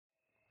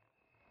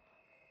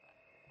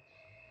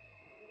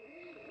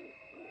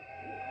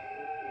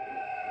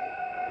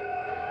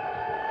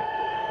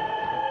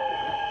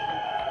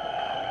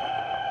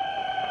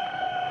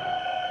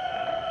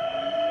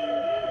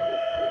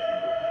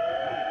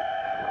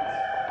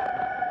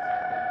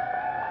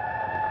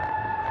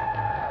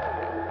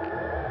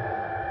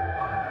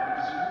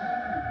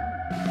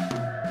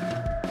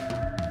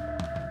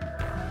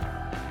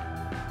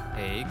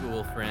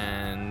Hello,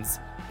 friends.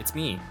 It's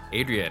me,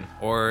 Adrian,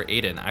 or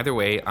Aiden. Either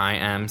way, I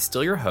am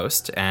still your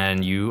host,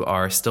 and you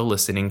are still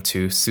listening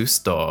to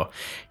Susto,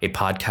 a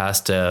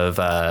podcast of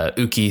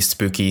ooky,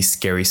 spooky,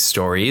 scary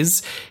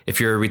stories. If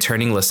you're a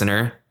returning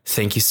listener,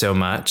 thank you so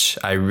much.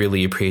 I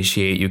really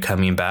appreciate you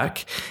coming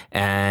back.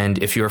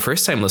 And if you're a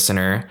first-time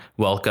listener,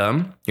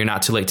 welcome. You're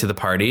not too late to the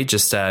party.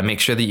 Just make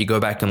sure that you go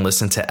back and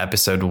listen to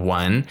episode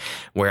 1,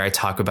 where I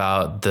talk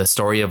about the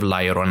story of La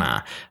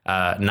Llorona.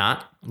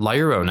 Not La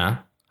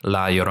Llorona,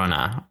 La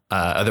Llorona,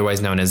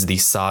 otherwise known as the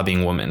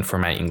sobbing woman for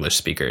my English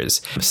speakers.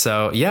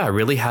 So yeah,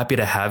 really happy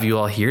to have you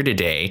all here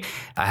today.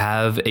 I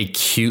have a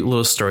cute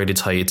little story to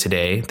tell you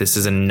today. This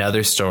is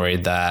another story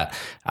that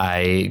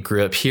I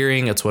grew up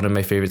hearing. It's one of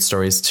my favorite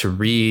stories to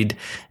read,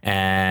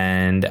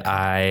 and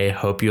I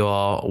hope you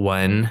all,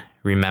 one,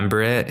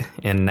 remember it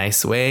in a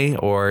nice way,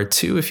 or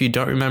two, if you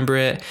don't remember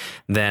it,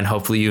 then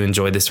hopefully you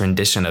enjoy this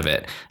rendition of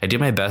it. I did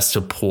my best to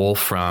pull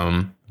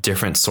from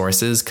different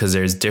sources because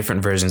there's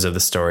different versions of the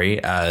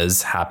story,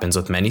 as happens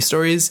with many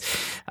stories.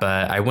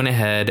 But I went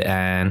ahead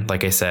and,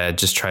 like I said,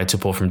 just tried to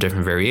pull from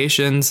different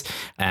variations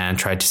and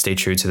tried to stay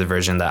true to the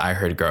version that I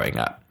heard growing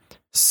up.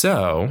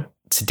 So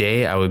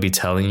today I will be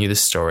telling you the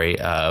story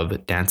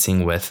of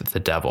Dancing with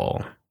the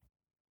Devil.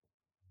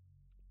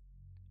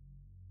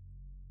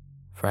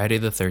 Friday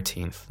the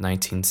 13th,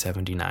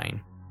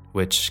 1979,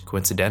 which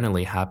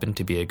coincidentally happened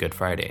to be a Good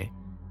Friday,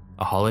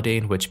 a holiday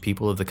in which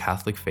people of the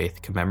Catholic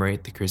faith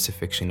commemorate the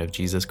crucifixion of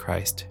Jesus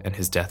Christ and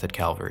his death at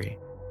Calvary.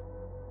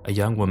 A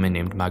young woman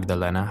named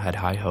Magdalena had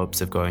high hopes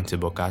of going to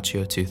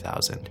Boccaccio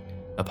 2000,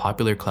 a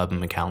popular club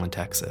in McAllen,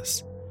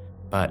 Texas.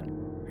 But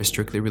her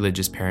strictly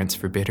religious parents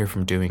forbid her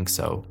from doing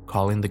so,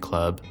 calling the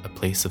club a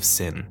place of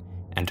sin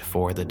and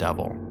for the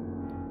devil.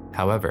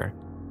 However,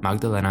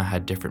 Magdalena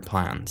had different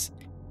plans.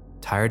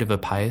 Tired of a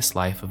pious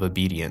life of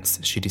obedience,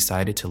 she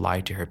decided to lie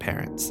to her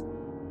parents.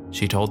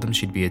 She told them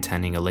she'd be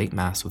attending a late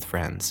mass with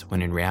friends,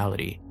 when in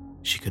reality,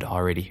 she could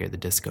already hear the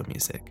disco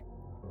music.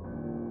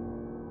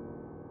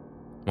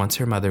 Once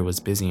her mother was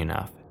busy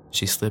enough,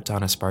 she slipped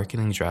on a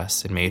sparkling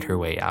dress and made her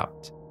way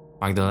out.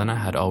 Magdalena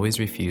had always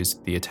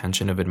refused the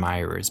attention of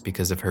admirers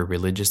because of her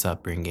religious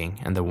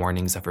upbringing and the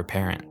warnings of her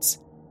parents,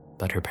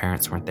 but her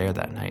parents weren't there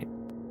that night.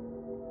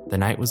 The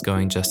night was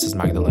going just as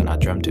Magdalena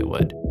dreamt it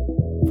would.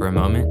 For a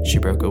moment, she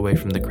broke away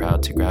from the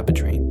crowd to grab a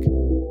drink.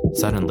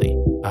 Suddenly,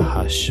 a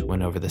hush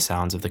went over the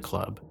sounds of the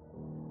club.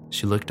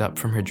 She looked up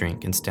from her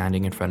drink, and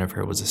standing in front of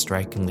her was a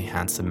strikingly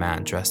handsome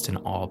man dressed in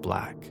all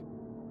black.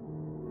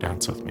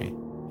 "Dance with me,"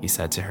 he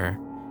said to her.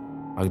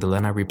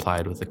 Magdalena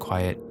replied with a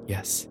quiet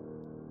yes.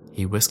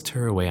 He whisked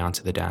her away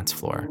onto the dance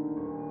floor.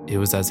 It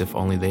was as if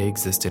only they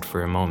existed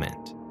for a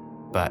moment,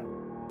 but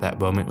that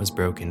moment was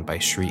broken by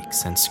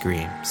shrieks and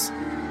screams.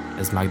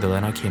 As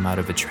Magdalena came out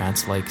of a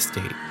trance-like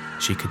state,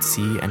 she could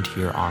see and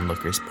hear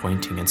onlookers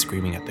pointing and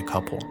screaming at the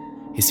couple.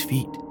 "His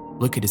feet!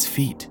 Look at his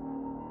feet!"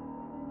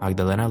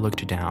 Magdalena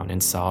looked down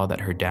and saw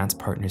that her dance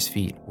partner's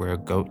feet were a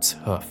goat's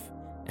hoof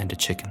and a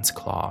chicken's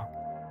claw.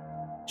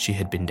 She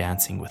had been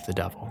dancing with the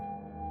devil.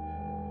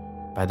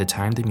 By the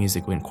time the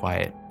music went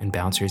quiet and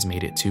bouncers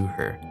made it to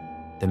her,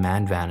 the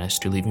man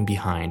vanished, leaving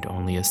behind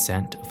only a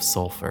scent of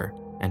sulfur,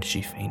 and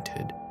she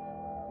fainted.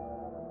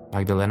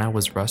 Magdalena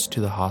was rushed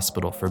to the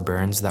hospital for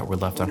burns that were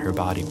left on her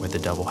body where the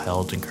devil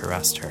held and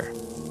caressed her.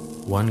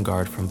 One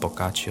guard from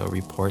Boccaccio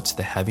reports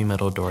the heavy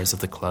metal doors of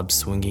the club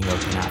swinging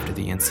open after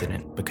the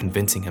incident, but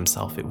convincing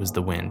himself it was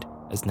the wind,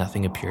 as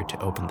nothing appeared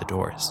to open the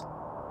doors.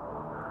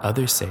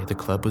 Others say the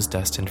club was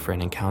destined for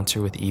an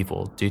encounter with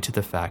evil due to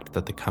the fact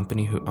that the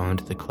company who owned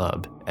the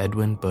club,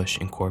 Edwin Bush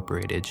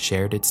Incorporated,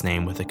 shared its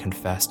name with a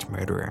confessed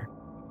murderer.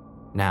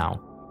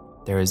 Now,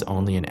 there is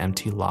only an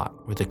empty lot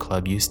where the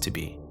club used to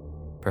be,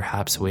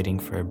 perhaps waiting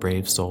for a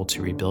brave soul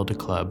to rebuild a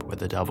club where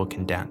the devil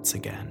can dance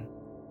again.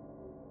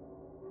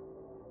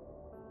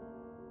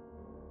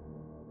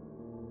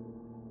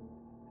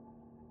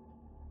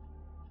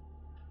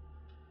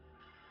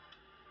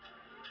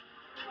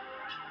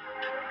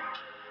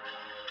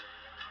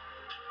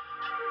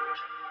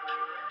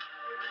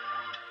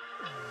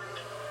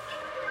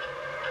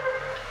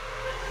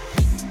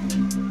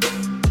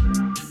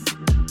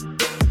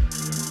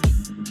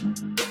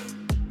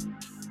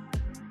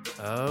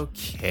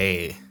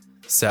 Okay,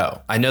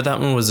 so I know that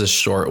one was a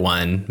short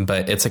one,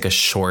 but it's like a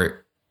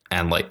short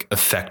and like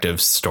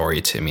effective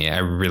story to me. I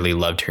really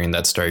loved hearing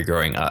that story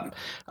growing up,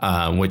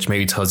 which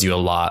maybe tells you a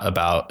lot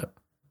about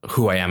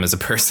who I am as a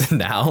person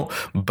now.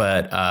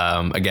 But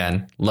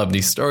again, love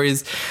these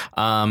stories.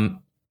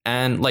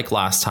 And like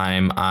last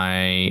time,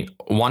 I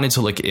wanted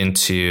to look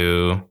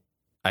into,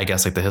 I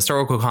guess, like the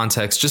historical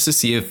context, just to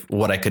see if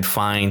what I could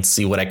find,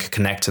 see what I could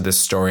connect to this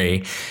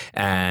story.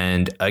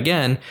 And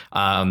again,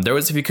 there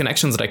was a few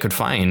connections that I could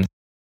find.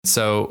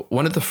 So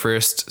one of the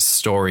first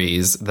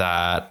stories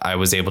that I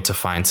was able to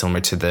find similar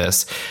to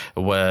this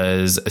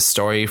was a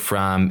story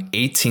from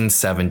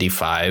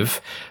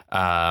 1875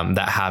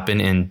 that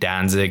happened in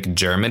Danzig,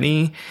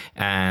 Germany.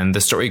 And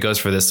the story goes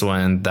for this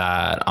one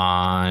that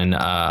on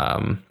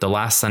the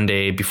last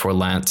Sunday before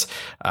Lent,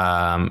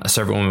 a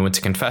servant woman went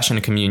to confession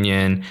and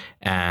communion.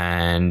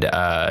 And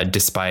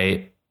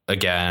despite,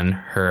 again,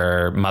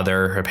 her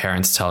mother, her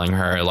parents telling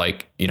her,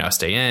 like, you know,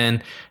 stay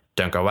in,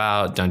 don't go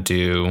out, don't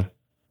do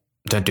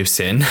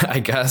sin, I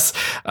guess.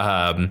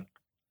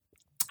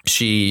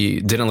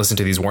 She didn't listen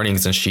to these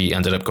warnings, and she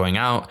ended up going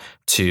out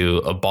to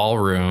a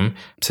ballroom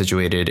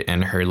situated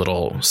in her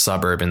little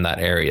suburb in that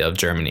area of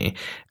Germany.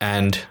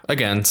 And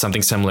again,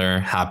 something similar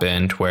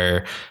happened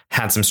where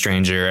handsome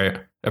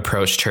stranger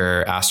approached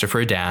her, asked her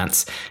for a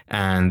dance,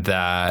 and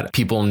that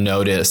people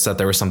noticed that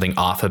there was something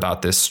off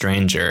about this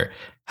stranger.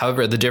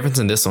 However, the difference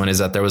in this one is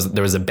that there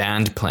was a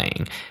band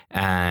playing,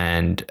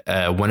 and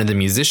one of the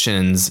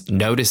musicians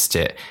noticed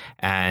it.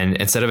 And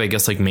instead of, I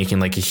guess, like making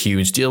like a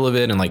huge deal of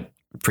it and like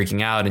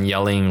freaking out and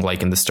yelling,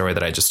 like in the story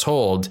that I just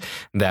told,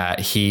 that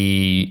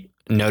he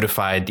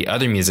notified the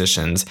other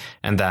musicians,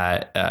 and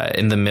that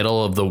in the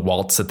middle of the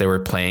waltz that they were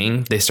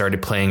playing, they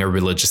started playing a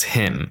religious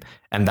hymn.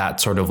 And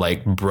that sort of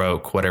like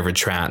broke whatever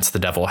trance the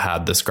devil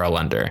had this girl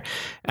under.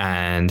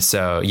 And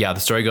so, yeah, the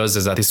story goes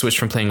is that they switched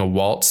from playing a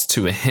waltz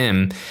to a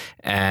hymn,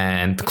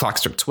 and the clock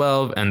struck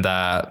 12, and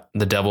that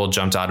the devil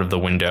jumped out of the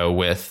window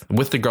with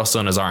the girl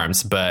still in his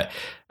arms. But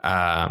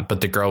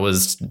the girl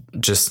was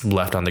just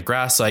left on the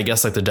grass. So I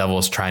guess like the devil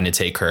was trying to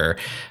take her,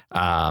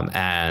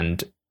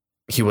 and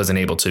he wasn't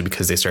able to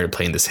because they started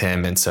playing this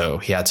hymn. And so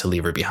he had to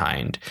leave her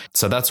behind.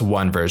 So that's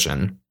one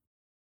version.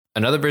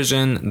 Another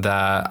version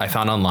that I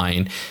found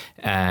online,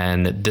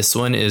 and this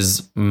one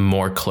is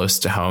more close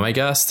to home, I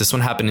guess. This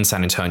one happened in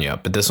San Antonio,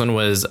 but this one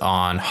was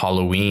on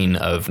Halloween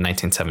of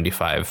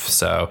 1975.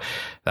 So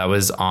that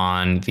was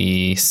on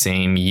the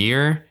same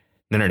year.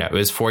 No. It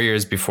was 4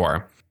 years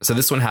before. So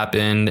this one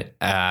happened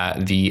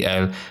at the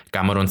El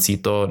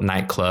Camaroncito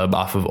nightclub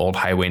off of Old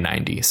Highway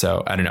 90.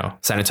 So I don't know,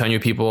 San Antonio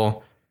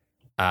people,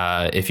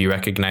 if you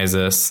recognize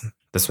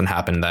this one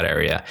happened in that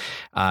area.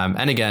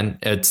 And again,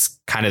 it's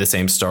kind of the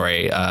same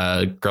story.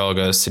 Girl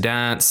goes to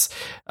dance.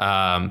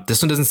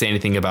 This one doesn't say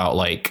anything about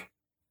like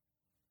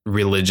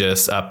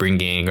religious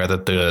upbringing or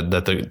that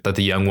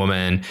the young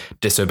woman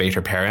disobeyed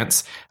her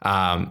parents.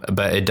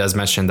 But it does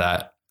mention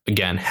that,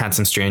 again,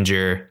 handsome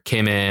stranger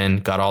came in,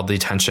 got all the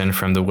attention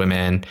from the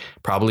women,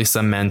 probably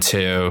some men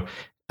too,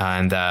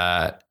 and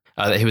that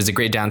he was a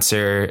great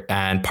dancer.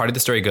 And part of the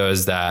story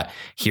goes that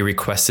he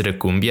requested a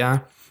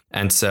cumbia.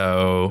 And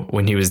so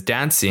when he was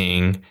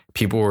dancing,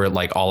 people were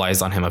like all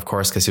eyes on him, of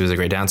course, because he was a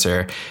great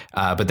dancer.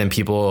 But then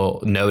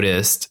people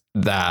noticed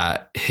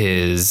that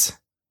his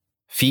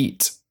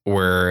feet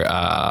were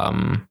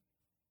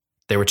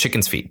they were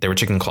chicken's feet. They were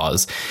chicken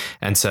claws.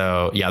 And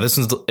so, yeah, this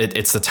one's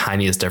it's the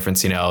tiniest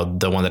difference. You know,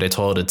 the one that I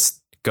told, it's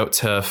goat's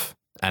hoof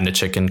and a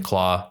chicken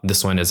claw.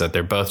 This one is that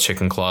they're both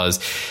chicken claws.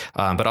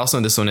 But also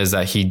in this one is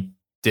that he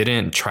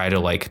didn't try to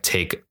like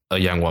take a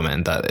young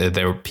woman,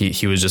 that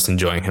he was just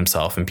enjoying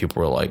himself, and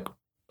people were like,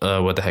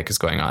 what the heck is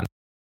going on?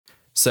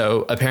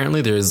 So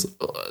apparently there's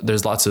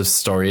lots of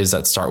stories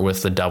that start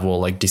with the devil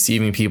like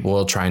deceiving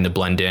people, trying to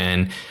blend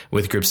in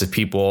with groups of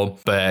people.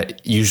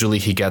 But usually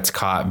he gets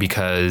caught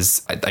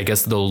because I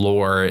guess the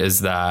lore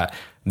is that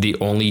the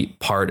only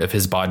part of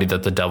his body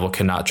that the devil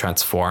cannot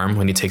transform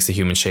when he takes a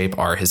human shape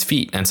are his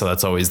feet. And so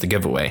that's always the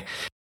giveaway.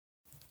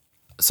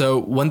 So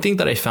one thing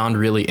that I found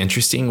really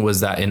interesting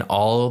was that in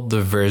all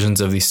the versions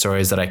of these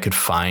stories that I could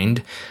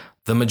find,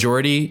 the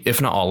majority,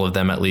 if not all of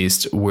them at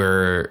least,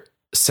 were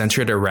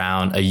centered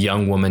around a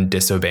young woman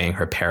disobeying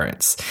her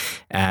parents.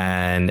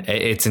 And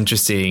it's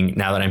interesting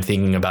now that I'm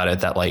thinking about it,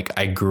 that like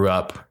I grew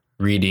up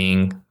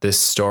reading this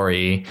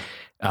story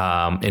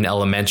in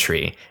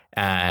elementary.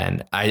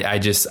 And I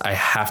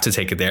have to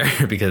take it there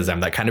because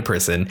I'm that kind of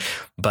person.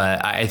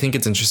 But I think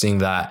it's interesting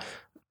that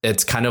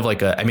it's kind of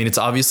like it's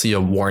obviously a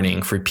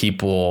warning for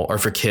people or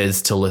for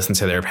kids to listen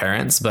to their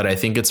parents, but I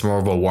think it's more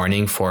of a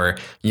warning for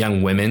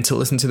young women to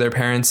listen to their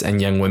parents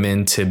and young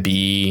women to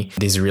be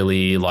these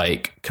really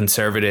like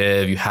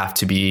conservative. You have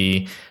to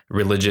be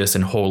religious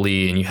and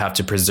holy, and you have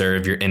to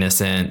preserve your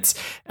innocence.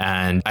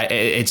 And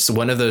it's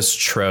one of those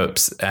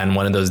tropes and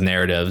one of those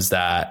narratives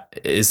that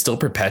is still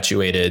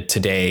perpetuated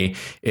today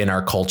in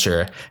our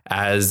culture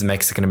as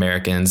Mexican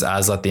Americans,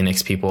 as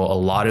Latinx people. A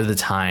lot of the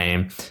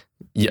time,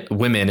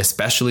 women,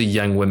 especially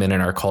young women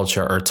in our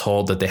culture, are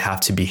told that they have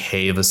to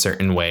behave a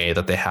certain way,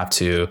 that they have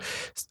to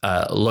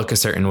look a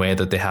certain way,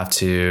 that they have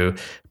to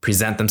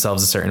present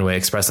themselves a certain way,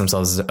 express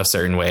themselves a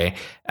certain way.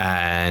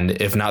 And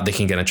if not, they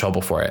can get in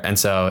trouble for it. And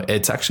so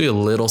it's actually a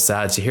little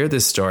sad to hear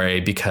this story,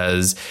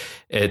 because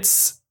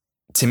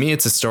to me,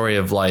 it's a story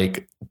of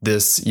like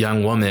this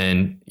young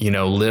woman, you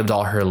know, lived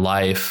all her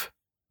life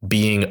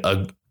being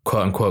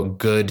quote unquote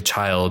good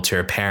child to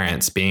her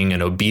parents, being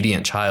an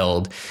obedient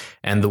child.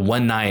 And the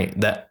one night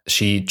that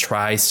she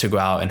tries to go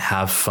out and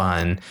have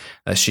fun,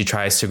 she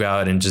tries to go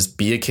out and just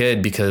be a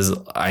kid, because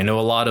I know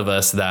a lot of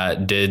us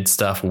that did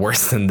stuff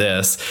worse than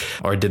this,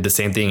 or did the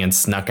same thing and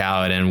snuck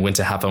out and went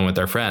to have fun with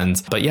our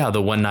friends. But yeah,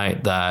 the one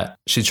night that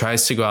she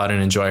tries to go out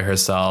and enjoy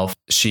herself,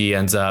 she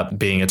ends up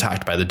being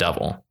attacked by the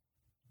devil.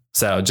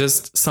 So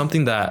just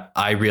something that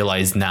I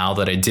realize now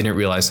that I didn't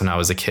realize when I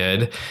was a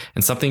kid,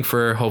 and something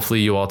for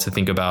hopefully you all to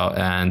think about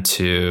and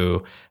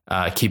to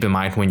keep in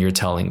mind when you're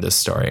telling this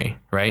story,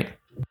 right?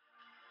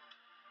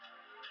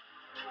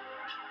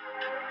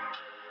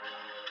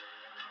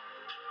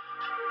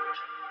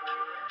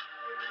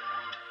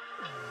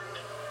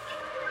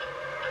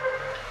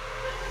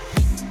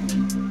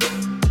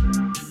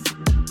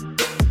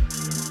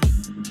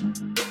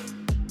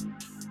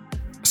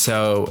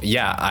 So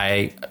yeah,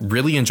 I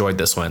really enjoyed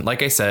this one.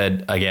 Like I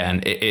said,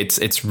 again, it's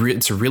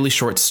a really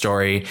short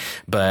story,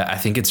 but I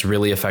think it's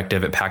really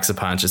effective. It packs a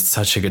punch. It's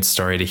such a good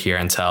story to hear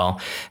and tell.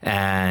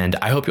 And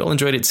I hope you all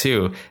enjoyed it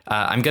too.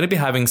 I'm going to be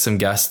having some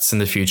guests in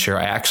the future.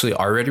 I actually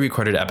already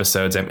recorded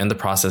episodes. I'm in the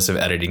process of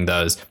editing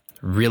those.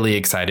 Really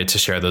excited to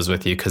share those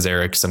with you because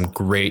there are some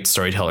great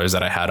storytellers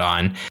that I had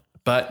on.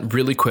 But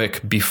really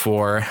quick,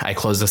 before I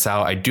close this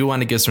out, I do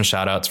want to give some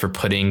shout outs for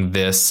putting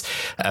this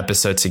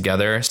episode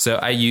together. So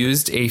I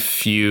used a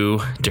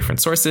few different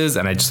sources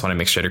and I just want to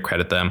make sure to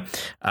credit them.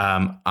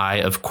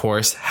 I, of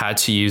course, had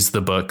to use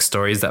the book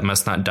Stories That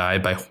Must Not Die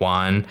by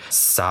Juan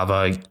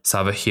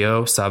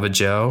Savaggio.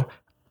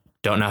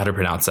 Don't know how to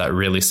pronounce that.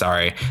 Really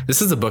sorry.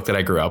 This is a book that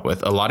I grew up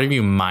with. A lot of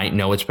you might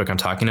know which book I'm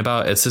talking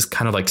about. It's just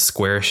kind of like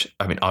square.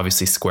 I mean,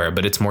 obviously square,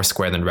 but it's more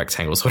square than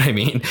rectangle is what I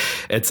mean.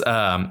 It's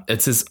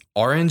this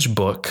orange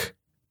book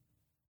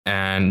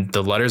and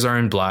the letters are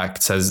in black.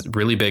 It says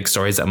really big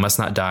Stories That Must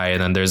Not Die.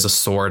 And then there's a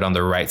sword on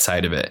the right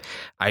side of it.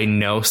 I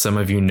know some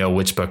of you know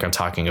which book I'm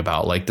talking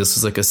about. Like this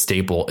was like a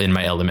staple in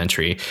my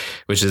elementary,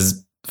 which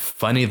is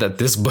funny that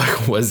this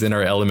book was in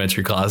our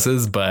elementary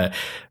classes, but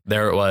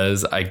there it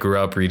was. I grew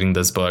up reading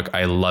this book.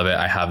 I love it.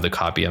 I have the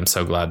copy. I'm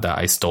so glad that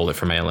I stole it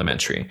from my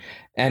elementary.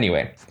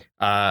 Anyway,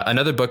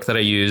 another book that I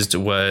used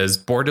was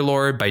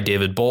Borderlord by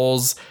David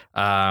Bowles.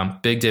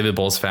 Big David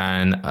Bowles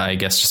fan, I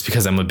guess, just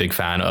because I'm a big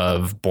fan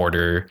of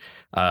border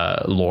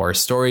lore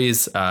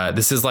stories.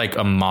 This is like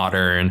a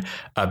modern,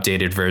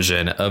 updated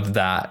version of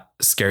that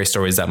Scary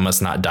Stories That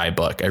Must Not Die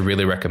book. I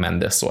really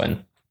recommend this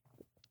one.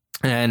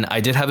 And I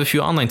did have a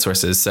few online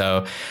sources.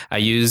 So I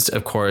used,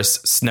 of course,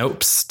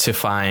 Snopes to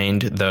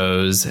find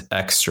those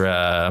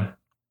extra,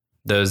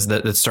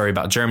 the story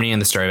about Germany and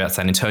the story about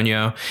San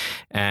Antonio.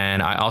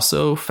 And I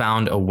also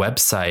found a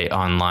website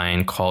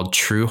online called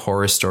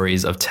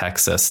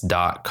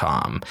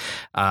truehorrorstoriesoftexas.com.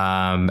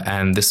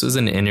 And this was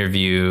an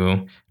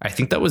interview, I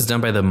think that was done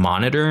by the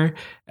Monitor.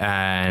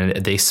 And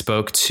they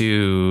spoke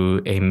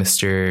to a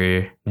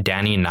Mr.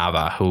 Danny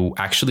Nava, who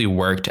actually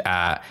worked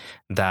at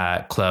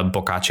that club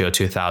Boccaccio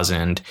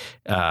 2000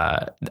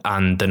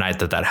 on the night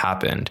that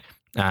happened.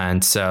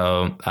 And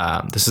so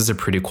this is a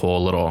pretty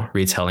cool little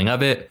retelling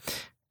of it.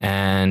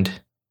 And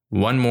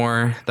one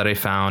more that I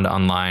found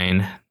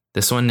online,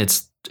 this one,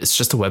 it's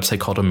just a website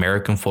called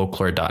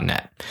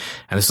AmericanFolklore.net.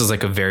 And this was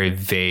like a very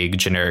vague,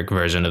 generic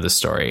version of the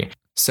story.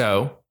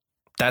 So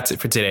that's it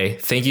for today.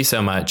 Thank you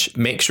so much.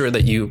 Make sure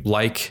that you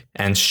like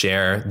and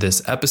share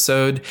this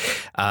episode.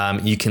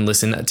 You can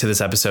listen to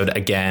this episode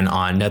again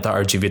on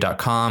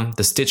netherrgv.com,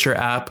 the Stitcher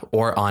app,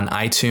 or on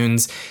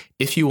iTunes.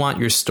 If you want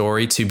your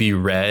story to be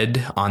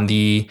read on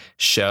the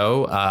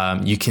show,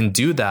 you can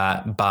do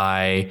that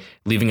by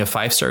leaving a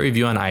 5-star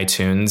review on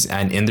iTunes.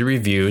 And in the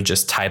review,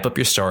 just type up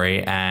your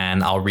story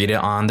and I'll read it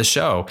on the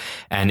show.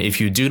 And if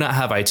you do not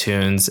have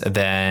iTunes,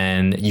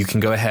 then you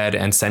can go ahead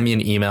and send me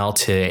an email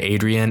to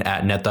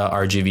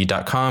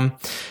adrian@netherrgv.com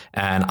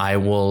and I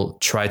will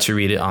try to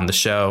read it on the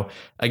show.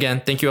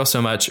 Again, thank you all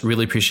so much.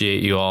 Really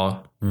appreciate you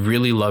all.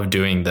 Really love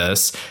doing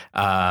this.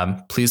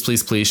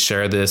 Please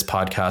share this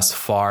podcast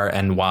far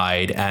and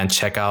wide and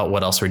check out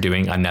what else we're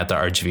doing on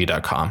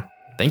netherrgv.com.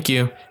 Thank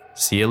you.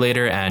 See you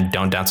later and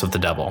don't dance with the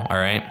devil. All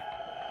right.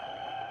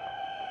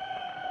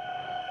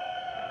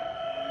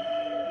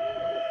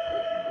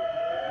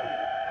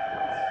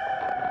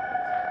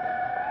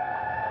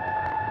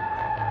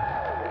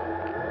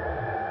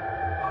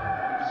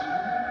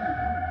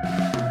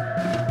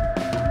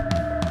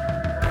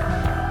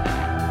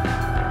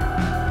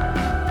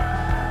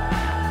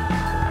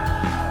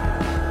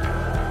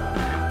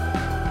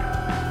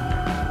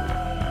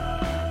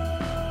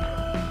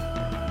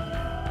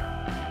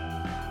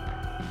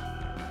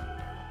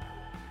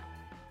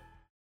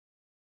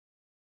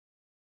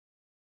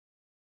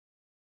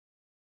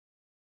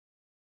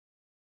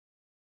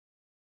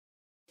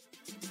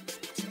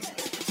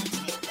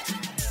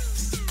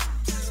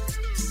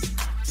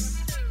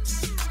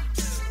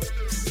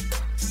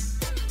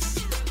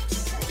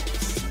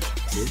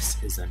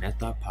 This is a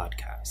NetThought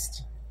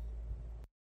podcast.